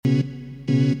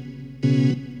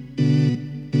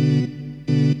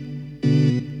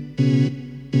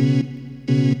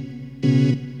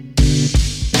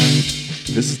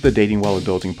is the Dating While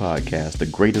Adulting podcast, the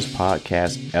greatest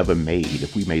podcast ever made,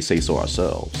 if we may say so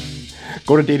ourselves.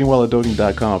 Go to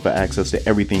datingwhileadulting.com for access to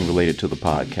everything related to the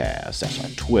podcast. That's our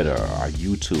Twitter, our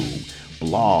YouTube,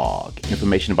 blog,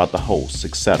 information about the hosts,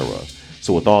 etc.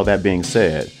 So with all that being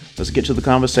said, let's get to the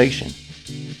conversation.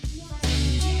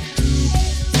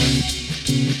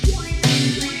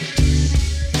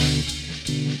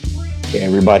 Hey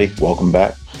everybody, welcome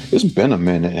back. It's been a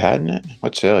minute, hadn't it? I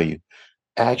tell you.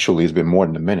 Actually, it's been more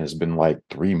than a minute. It's been like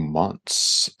 3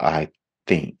 months, I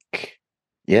think.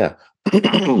 Yeah.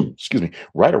 Excuse me.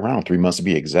 Right around 3 months to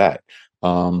be exact.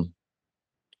 Yeah,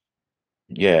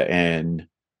 and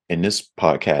in this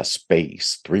podcast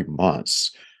space, 3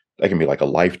 months, that can be like a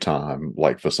lifetime.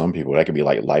 Like for some people, that can be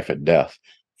like life and death.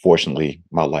 Fortunately,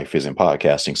 my life isn't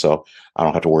podcasting, so I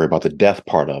don't have to worry about the death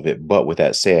part of it. But with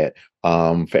that said,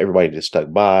 for everybody that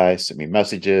stuck by, sent me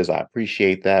messages, I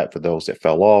appreciate that. For those that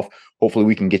fell off, hopefully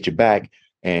we can get you back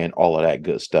and all of that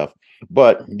good stuff.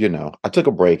 But I took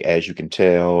a break, as you can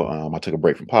tell. I took a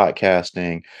break from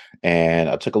podcasting, and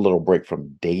I took a little break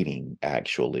from dating,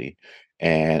 actually.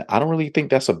 And I don't really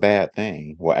think that's a bad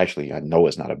thing. Well, actually, I know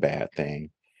it's not a bad thing.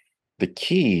 The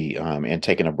key in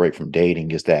taking a break from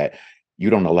dating is that you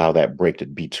don't allow that break to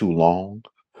be too long.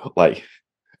 Like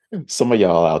some of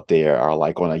y'all out there are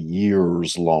like on a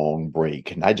years long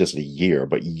break, not just a year,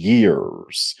 but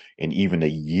years. And even a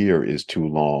year is too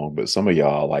long. But some of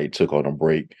y'all like took on a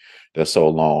break that's so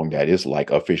long that it's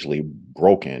like officially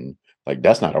broken. Like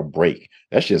that's not a break.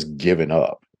 That's just giving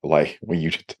up. Like when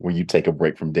you take a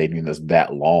break from dating that's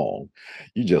that long,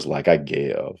 you just like I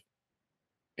give.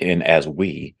 And as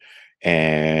we,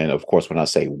 and of course, when I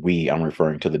say we, I'm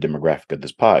referring to the demographic of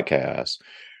this podcast.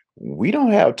 We don't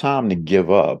have time to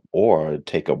give up or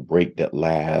take a break that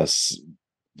lasts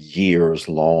years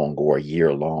long or a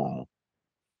year long.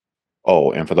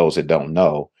 Oh, and for those that don't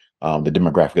know, the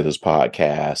demographic of this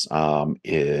podcast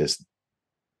is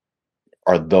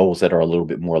are those that are a little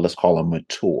bit more, let's call them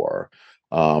mature,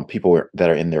 people that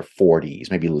are in their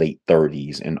 40s, maybe late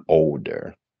 30s and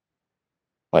older.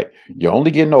 Like you're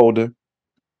only getting older,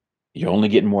 you're only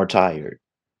getting more tired,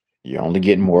 you're only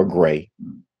getting more gray,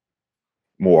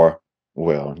 more,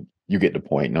 well, you get the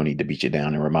point. No need to beat you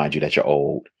down and remind you that you're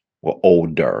old. Well,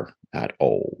 older, not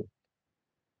old.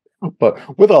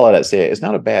 But with all of that said, it's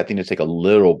not a bad thing to take a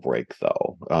little break,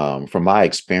 though. From my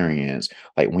experience,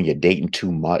 like when you're dating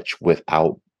too much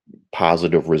without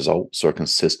positive results or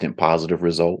consistent positive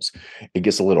results, it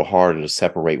gets a little harder to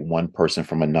separate one person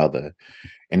from another.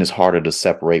 And it's harder to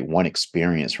separate one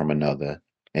experience from another.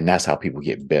 And that's how people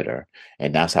get bitter.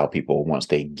 And that's how people, once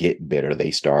they get bitter,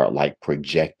 they start like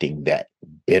projecting that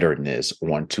bitterness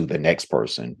onto the next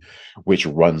person, which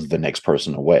runs the next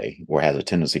person away or has a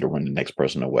tendency to run the next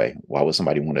person away. Why would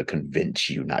somebody want to convince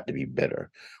you not to be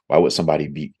bitter? Why would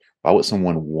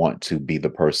someone want to be the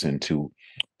person to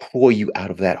pull you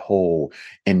out of that hole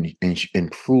and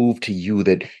prove to you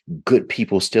that good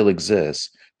people still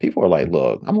exist? People are like,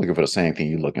 look, I'm looking for the same thing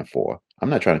you're looking for. I'm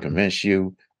not trying to convince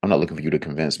you. I'm not looking for you to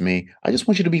convince me. I just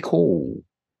want you to be cool.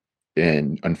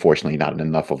 And unfortunately, not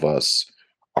enough of us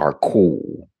are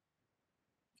cool.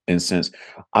 And since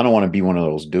I don't want to be one of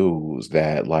those dudes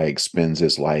that like spends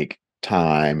his like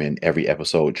time in every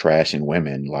episode trashing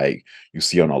women, like you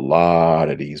see on a lot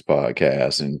of these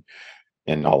podcasts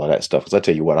and all of that stuff. Because I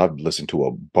tell you what, I've listened to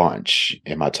a bunch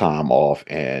in my time off,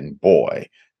 and boy,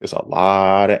 there's a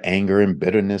lot of anger and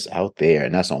bitterness out there,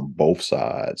 and that's on both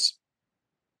sides.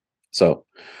 So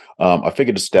I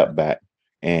figured to step back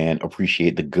and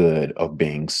appreciate the good of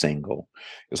being single.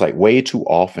 It's like way too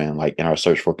often, like in our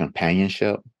search for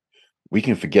companionship, we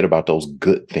can forget about those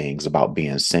good things about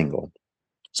being single.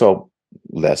 So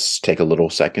let's take a little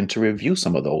second to review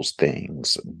some of those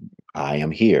things. I am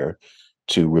here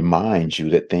to remind you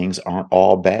that things aren't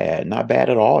all bad, not bad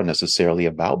at all necessarily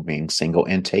about being single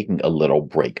and taking a little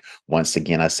break. Once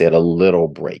again, I said a little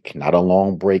break, not a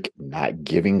long break, not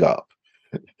giving up.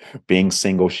 Being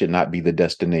single should not be the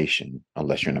destination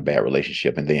unless you're in a bad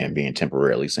relationship, and then being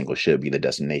temporarily single should be the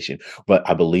destination. But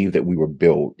I believe that we were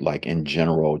built, like in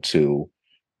general, to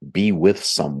be with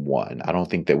someone. I don't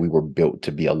think that we were built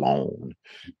to be alone.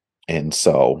 And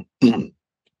so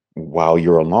while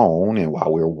you're alone and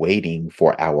while we're waiting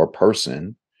for our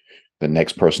person, the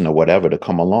next person or whatever to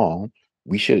come along,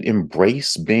 we should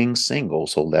embrace being single.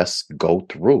 So let's go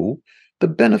through the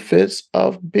benefits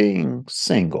of being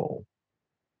single.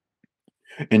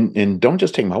 And don't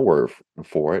just take my word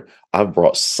for it. I've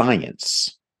brought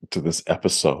science to this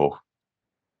episode.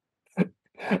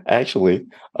 Actually,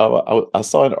 I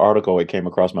saw an article. It came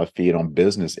across my feed on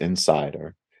Business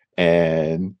Insider,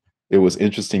 and it was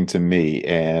interesting to me.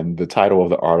 And the title of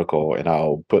the article, and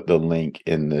I'll put the link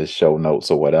in the show notes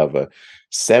or whatever,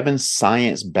 7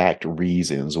 science-backed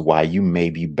reasons why you may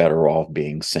be better off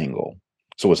being single.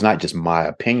 So it's not just my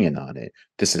opinion on it.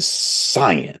 This is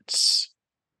science.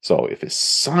 So if it's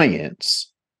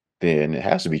science, then it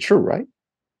has to be true, right?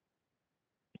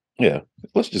 Yeah,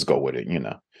 let's just go with it.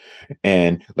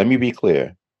 And let me be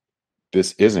clear.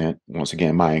 This isn't, once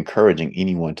again, my encouraging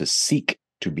anyone to seek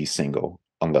to be single,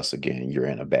 unless, again, you're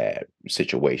in a bad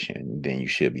situation, then you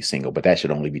should be single. But that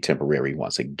should only be temporary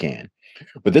once again.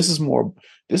 But this is more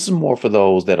for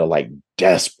those that are like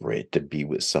desperate to be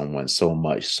with someone so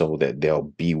much so that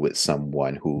they'll be with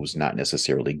someone who's not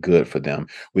necessarily good for them,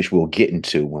 which we'll get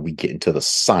into when we get into the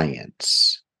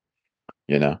science,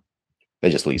 you know?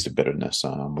 That just leads to bitterness,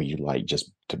 when you like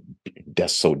just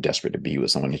that's so desperate to be with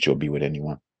someone that you'll be with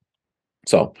anyone.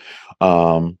 So,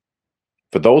 um,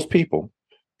 for those people,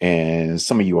 and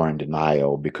some of you are in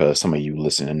denial because some of you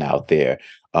listening out there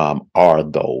are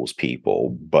those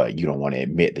people, but you don't want to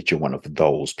admit that you're one of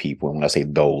those people. And when I say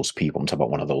those people, I'm talking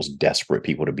about one of those desperate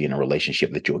people to be in a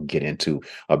relationship that you'll get into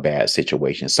a bad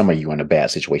situation. Some of you are in a bad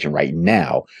situation right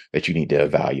now that you need to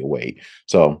evaluate.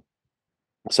 So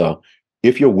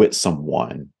if you're with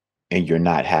someone and you're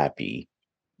not happy,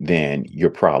 then you're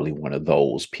probably one of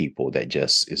those people that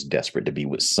just is desperate to be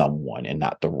with someone and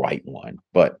not the right one.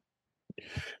 But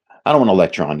I don't want to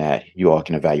lecture on that. You all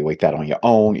can evaluate that on your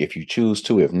own if you choose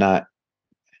to. If not,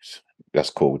 that's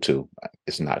cool too.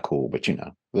 It's not cool, but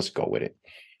let's go with it.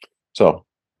 So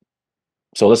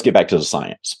let's get back to the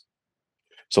science.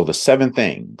 So the 7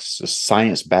 things, the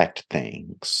science-backed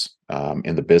things,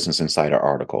 in the Business Insider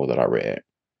article that I read.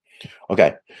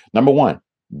 Okay, number 1,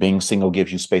 being single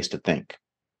gives you space to think.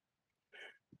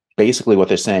 Basically, what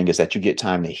they're saying is that you get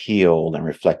time to heal and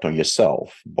reflect on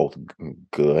yourself, both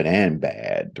good and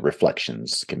bad. The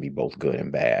reflections can be both good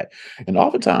and bad. And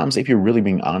oftentimes, if you're really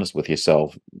being honest with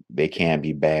yourself, they can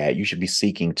be bad. You should be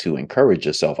seeking to encourage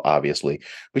yourself, obviously,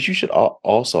 but you should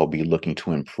also be looking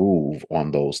to improve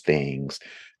on those things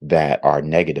that are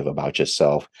negative about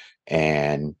yourself.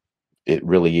 And it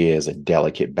really is a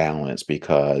delicate balance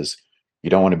because you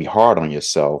don't want to be hard on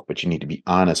yourself, but you need to be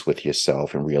honest with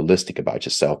yourself and realistic about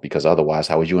yourself because otherwise,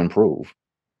 how would you improve?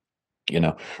 You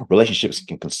know, relationships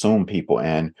can consume people.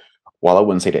 And while I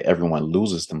wouldn't say that everyone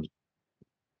loses them,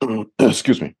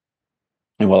 excuse me.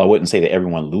 And while I wouldn't say that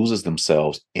everyone loses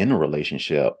themselves in a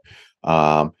relationship,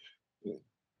 um,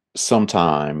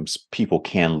 sometimes people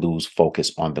can lose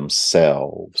focus on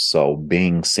themselves. So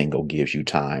being single gives you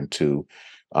time to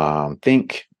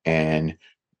think and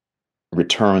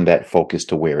return that focus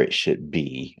to where it should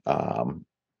be. And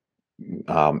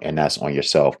that's on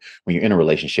yourself. When you're in a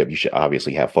relationship, you should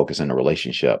obviously have focus in the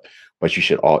relationship, but you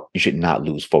should not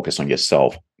lose focus on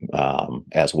yourself,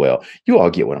 as well. You all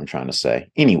get what I'm trying to say.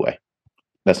 Anyway,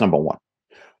 that's number 1.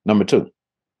 Number 2,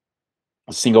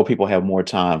 single people have more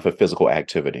time for physical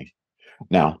activity.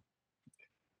 Now,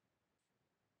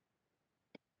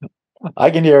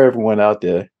 I can hear everyone out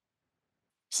there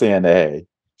saying that, hey,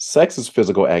 sex is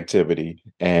physical activity,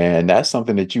 and that's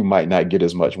something that you might not get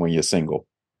as much when you're single.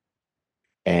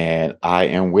 And I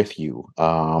am with you.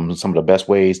 Some of the best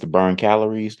ways to burn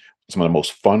calories, some of the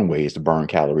most fun ways to burn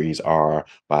calories are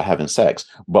by having sex.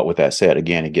 But with that said,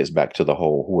 again, it gets back to the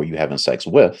whole who are you having sex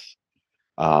with?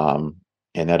 Um,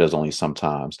 and that is only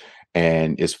sometimes.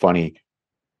 And it's funny,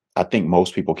 I think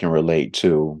most people can relate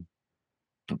to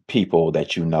people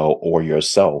that you know or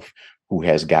yourself who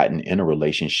has gotten in a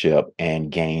relationship and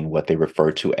gained what they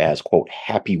refer to as quote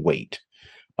happy weight,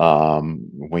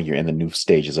 when you're in the new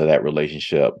stages of that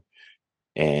relationship.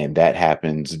 And that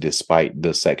happens despite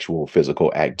the sexual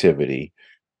physical activity.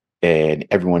 And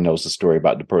everyone knows the story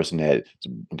about the person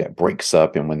that breaks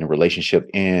up, and when the relationship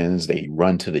ends, they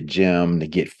run to the gym to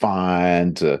get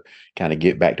fine, to kind of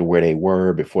get back to where they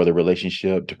were before the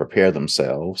relationship, to prepare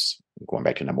themselves, going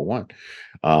back to number 1,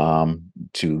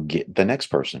 to get the next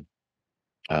person.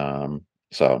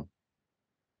 So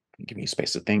give me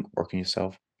space to think, work on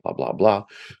yourself, blah blah blah.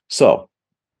 So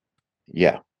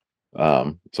yeah.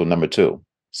 So number 2,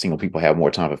 single people have more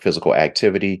time for physical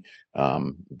activity.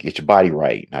 Get your body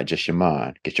right, not just your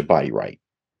mind. Get your body right.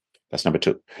 That's number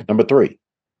 2. Number 3,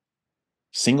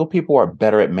 single people are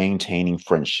better at maintaining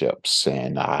friendships,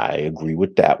 and I agree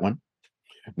with that one.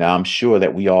 Now, I'm sure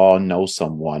that we all know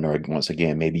someone, or once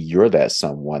again, maybe you're that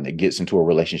someone that gets into a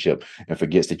relationship and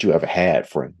forgets that you ever had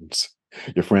friends.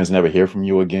 Your friends never hear from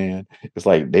you again. It's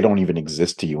like they don't even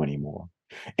exist to you anymore.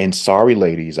 And sorry,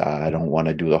 ladies, I don't want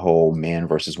to do the whole man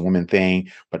versus woman thing,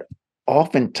 but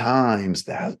oftentimes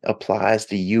that applies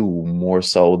to you more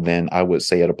so than I would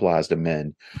say it applies to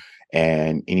men.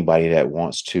 And um,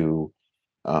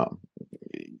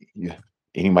 yeah,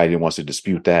 anybody that wants to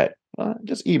dispute that,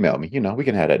 just email me. We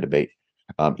can have that debate.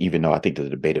 Even though I think the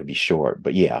debate would be short,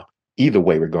 but yeah, either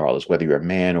way, regardless, whether you're a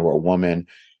man or a woman,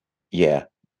 yeah,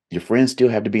 your friends still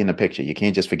have to be in the picture. You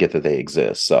can't just forget that they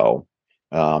exist. So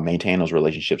maintain those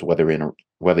relationships, whether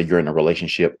you're in a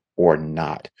relationship or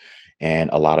not. And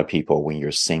a lot of people, when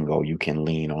you're single, you can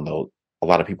lean on those. A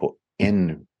lot of people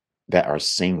in that are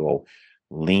single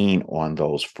lean on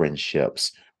those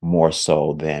friendships more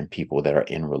so than people that are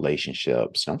in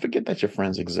relationships. Don't forget that your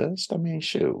friends exist. I mean,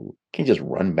 shoot, you can't just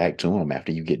run back to them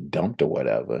after you get dumped or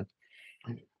whatever.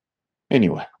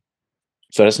 Anyway,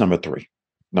 so that's number three.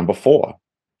 Number four,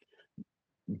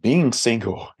 being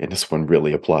single, and this one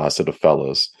really applies to the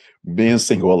fellas, being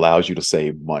single allows you to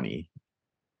save money.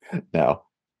 Now,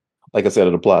 like I said,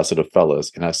 it applies to the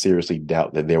fellas, and I seriously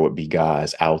doubt that there would be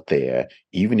guys out there,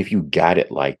 even if you got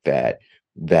it like that,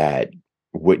 that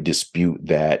would dispute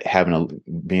that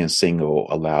being single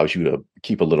allows you to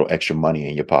keep a little extra money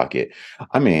in your pocket.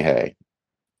 I mean, hey,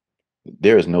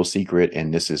 there is no secret,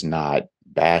 and this is not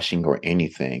bashing or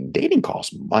anything. Dating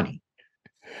costs money.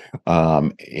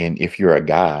 And if you're a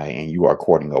guy and you are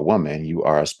courting a woman, you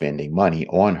are spending money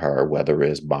on her, whether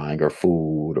it's buying her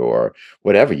food or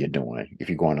whatever you're doing. If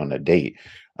you're going on a date,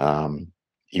 um,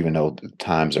 even though the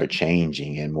times are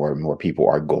changing and more people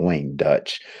are going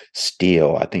Dutch,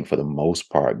 still, I think for the most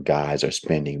part, guys are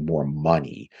spending more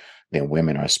money than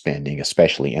women are spending,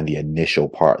 especially in the initial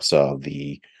parts of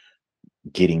the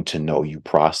getting to know you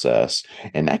process.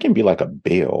 And that can be like a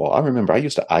bill. I remember I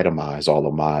used to itemize all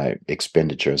of my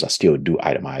expenditures. I still do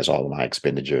itemize all of my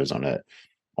expenditures on a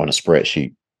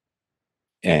spreadsheet.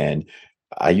 And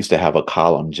I used to have a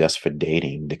column just for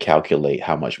dating to calculate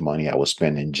how much money I was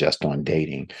spending just on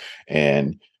dating.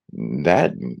 And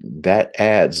that that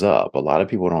adds up. A lot of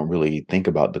people don't really think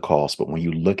about the cost, but when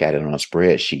you look at it on a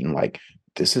spreadsheet and like,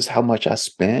 this is how much I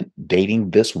spent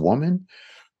dating this woman,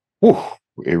 whew,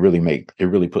 it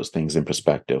really puts things in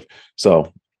perspective.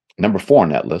 So number four on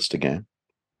that list again,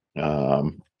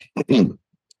 um,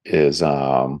 is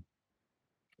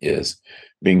is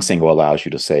being single allows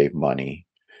you to save money.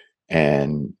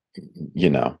 And you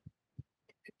know,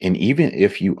 and even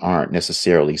if you aren't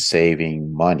necessarily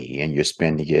saving money and you're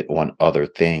spending it on other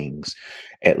things,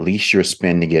 at least you're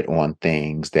spending it on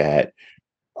things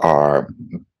are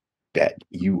that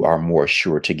you are more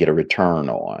sure to get a return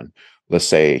on. Let's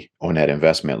say on that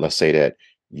investment, let's say that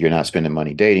you're not spending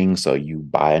money dating, so you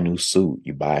buy a new suit,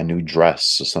 you buy a new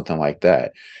dress or something like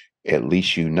that. At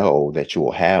least you know that you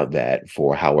will have that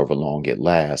for however long it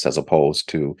lasts, as opposed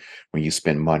to when you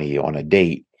spend money on a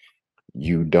date,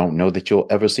 you don't know that you'll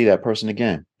ever see that person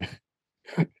again.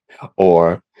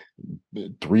 Or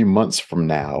 3 months from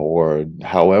now, or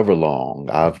however long.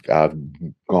 I've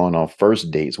gone on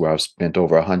first dates where I've spent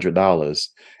over $100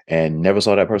 and never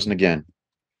saw that person again.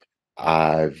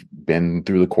 I've been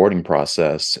through the courting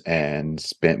process and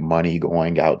spent money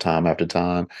going out time after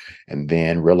time, and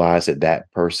then realized that that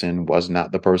person was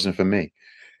not the person for me.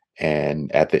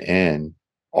 And at the end,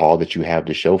 all that you have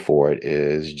to show for it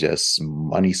is just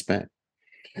money spent.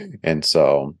 And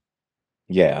so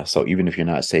yeah. So even if you're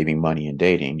not saving money in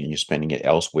dating and you're spending it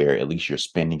elsewhere, at least you're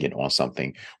spending it on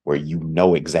something where you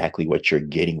know exactly what you're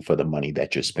getting for the money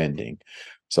that you're spending.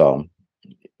 So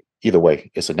either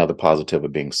way, it's another positive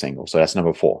of being single. So that's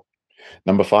number four.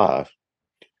 Number five,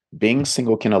 being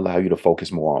single can allow you to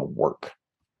focus more on work.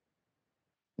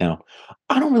 Now,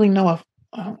 I don't really know if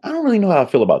I don't really know how I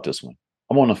feel about this one.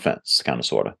 I'm on the fence, kind of,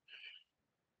 sort of.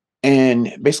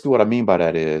 And basically, what I mean by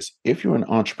that is, if you're an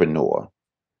entrepreneur,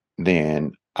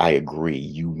 then I agree.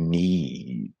 You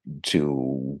need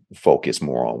to focus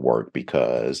more on work,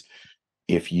 because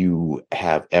if you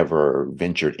have ever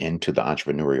ventured into the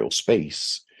entrepreneurial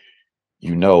space,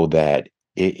 you know that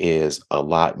it is a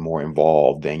lot more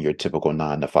involved than your typical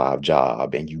 9 to 5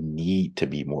 job. And you need to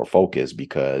be more focused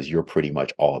because you're pretty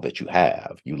much all that you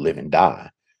have. You live and die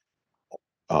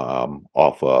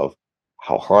off of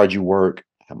how hard you work,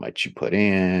 how much you put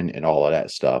in, and all of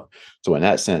that stuff. So, in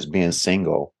that sense, being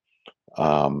single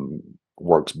um,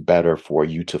 works better for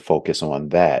you to focus on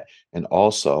that. And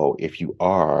also, if you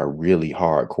are really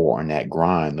hardcore on that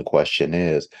grind, the question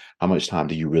is, how much time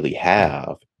do you really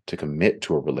have to commit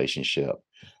to a relationship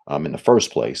in the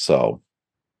first place? So,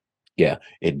 yeah,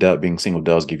 it does. Being single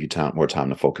does give you more time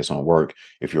to focus on work.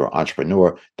 If you're an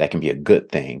entrepreneur, that can be a good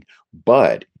thing.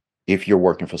 But if you're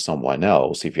working for someone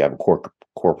else, if you have a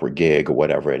corporate gig or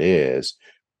whatever it is,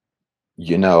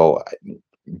 you know,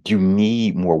 you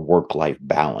need more work-life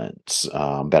balance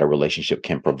that a relationship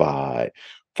can provide.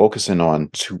 Focusing on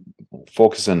to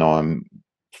focusing on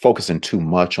focusing too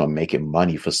much on making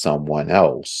money for someone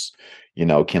else,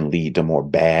 can lead to more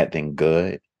bad than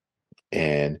good.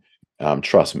 And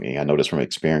trust me, I know this from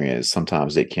experience.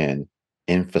 Sometimes it can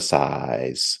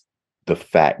emphasize the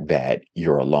fact that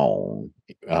you're alone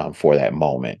for that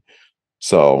moment.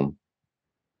 So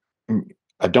mm,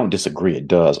 I don't disagree. It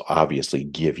does obviously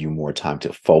give you more time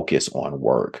to focus on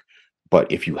work.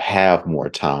 But if you have more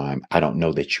time, I don't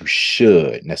know that you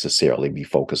should necessarily be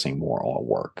focusing more on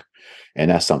work. And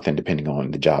that's something depending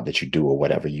on the job that you do or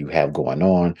whatever you have going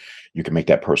on, you can make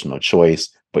that personal choice.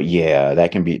 But yeah,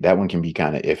 that one can be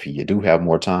kind of iffy. You do have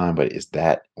more time, but is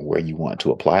that where you want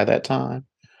to apply that time?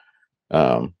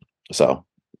 Um, so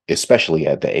especially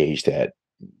at the age that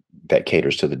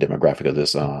caters to the demographic of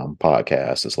this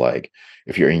podcast, is like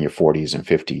if you're in your 40s and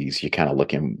 50s, you're kind of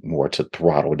looking more to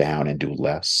throttle down and do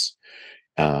less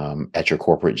at your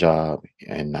corporate job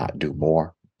and not do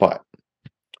more. But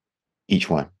each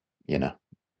one, you know,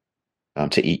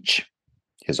 to each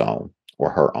his own or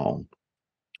her own.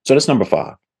 So that's number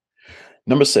 5.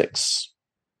 Number 6,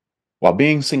 while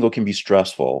being single can be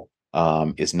stressful,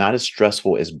 it's not as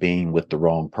stressful as being with the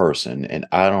wrong person. And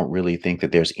I don't really think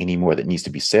that there's any more that needs to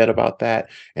be said about that.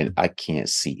 And I can't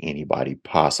see anybody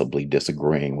possibly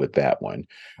disagreeing with that one.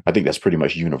 I think that's pretty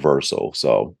much universal.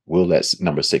 So we'll let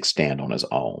number 6 stand on its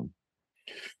own.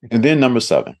 And then number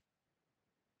 7,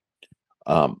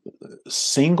 um,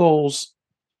 singles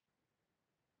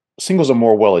singles are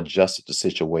more well adjusted to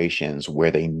situations where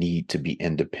they need to be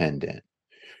independent.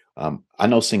 I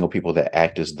know single people that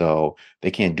act as though they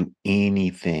can't do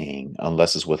anything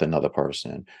unless it's with another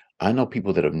person. I know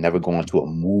people that have never gone to a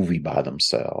movie by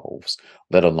themselves,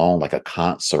 let alone like a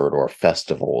concert or a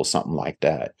festival or something like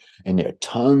that. And there are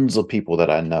tons of people that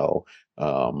I know.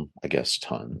 I guess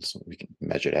tons. We can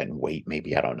measure that in weight,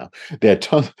 maybe. I don't know. There are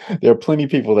tons, there are plenty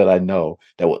of people that I know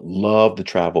that would love to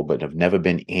travel but have never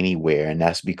been anywhere. And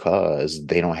that's because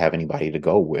they don't have anybody to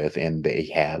go with, and they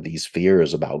have these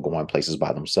fears about going places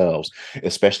by themselves,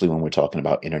 especially when we're talking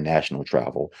about international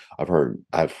travel.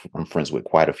 I'm friends with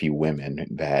quite a few women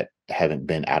that haven't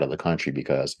been out of the country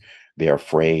because they're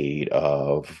afraid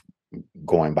of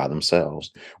going by themselves,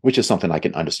 which is something I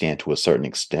can understand to a certain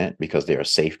extent because there are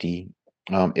safety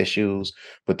issues.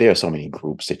 But there are so many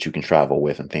groups that you can travel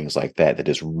with and things like that that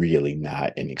is really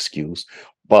not an excuse.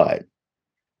 But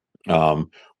um,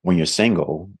 when you're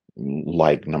single,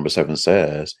 like number 7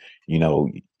 says,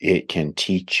 it can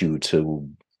teach you to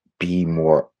be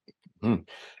more. mm,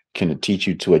 can teach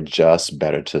you to adjust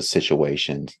better to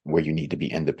situations where you need to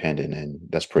be independent, and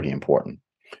that's pretty important.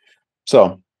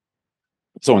 So,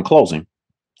 so in closing,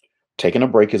 taking a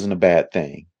break isn't a bad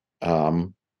thing.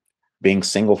 Um, Being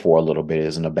single for a little bit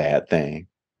isn't a bad thing.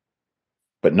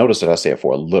 But notice that I said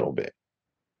for a little bit.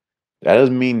 That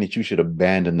doesn't mean that you should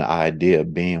abandon the idea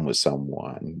of being with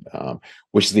someone,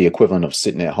 which is the equivalent of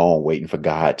sitting at home waiting for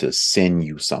God to send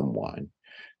you someone.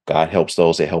 God helps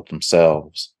those that help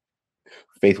themselves.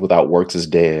 Faith without works is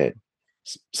dead.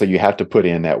 So you have to put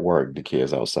in that work. The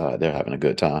kids outside, they're having a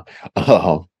good time.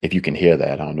 If you can hear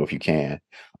that, I don't know if you can.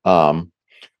 Um,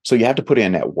 so you have to put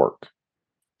in that work.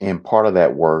 And part of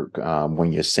that work,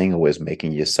 when you're single, is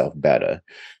making yourself better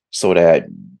so that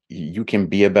you can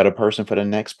be a better person for the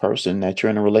next person that you're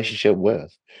in a relationship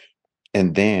with.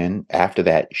 And then after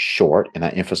that short, and I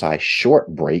emphasize short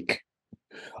break,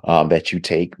 that you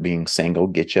take being single,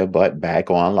 get your butt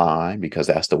back online because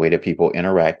that's the way that people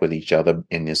interact with each other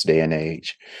in this day and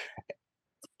age.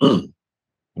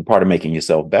 And part of making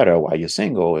yourself better while you're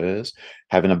single is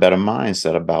having a better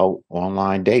mindset about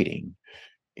online dating.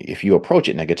 If you approach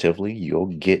it negatively, you'll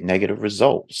get negative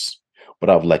results. But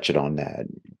I've lectured on that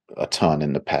a ton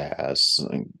in the past,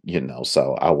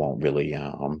 so I won't really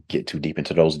get too deep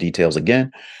into those details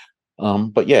again.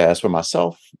 But yeah, as for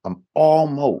myself, I'm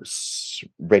almost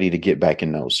ready to get back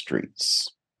in those streets.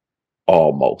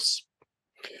 Almost.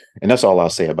 And that's all I'll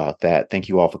say about that. Thank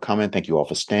you all for coming. Thank you all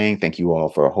for staying. Thank you all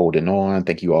for holding on.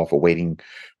 Thank you all for waiting,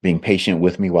 being patient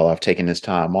with me while I've taken this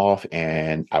time off.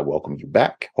 And I welcome you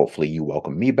back. Hopefully, you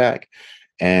welcome me back.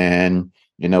 And,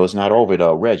 it's not over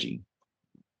though. Reggie,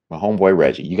 my homeboy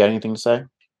Reggie, you got anything to say?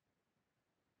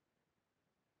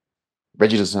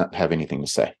 Reggie doesn't have anything to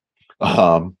say.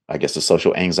 I guess the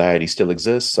social anxiety still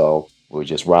exists. So we'll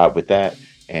just ride with that.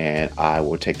 And I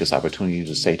will take this opportunity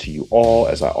to say to you all,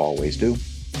 as I always do,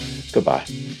 goodbye.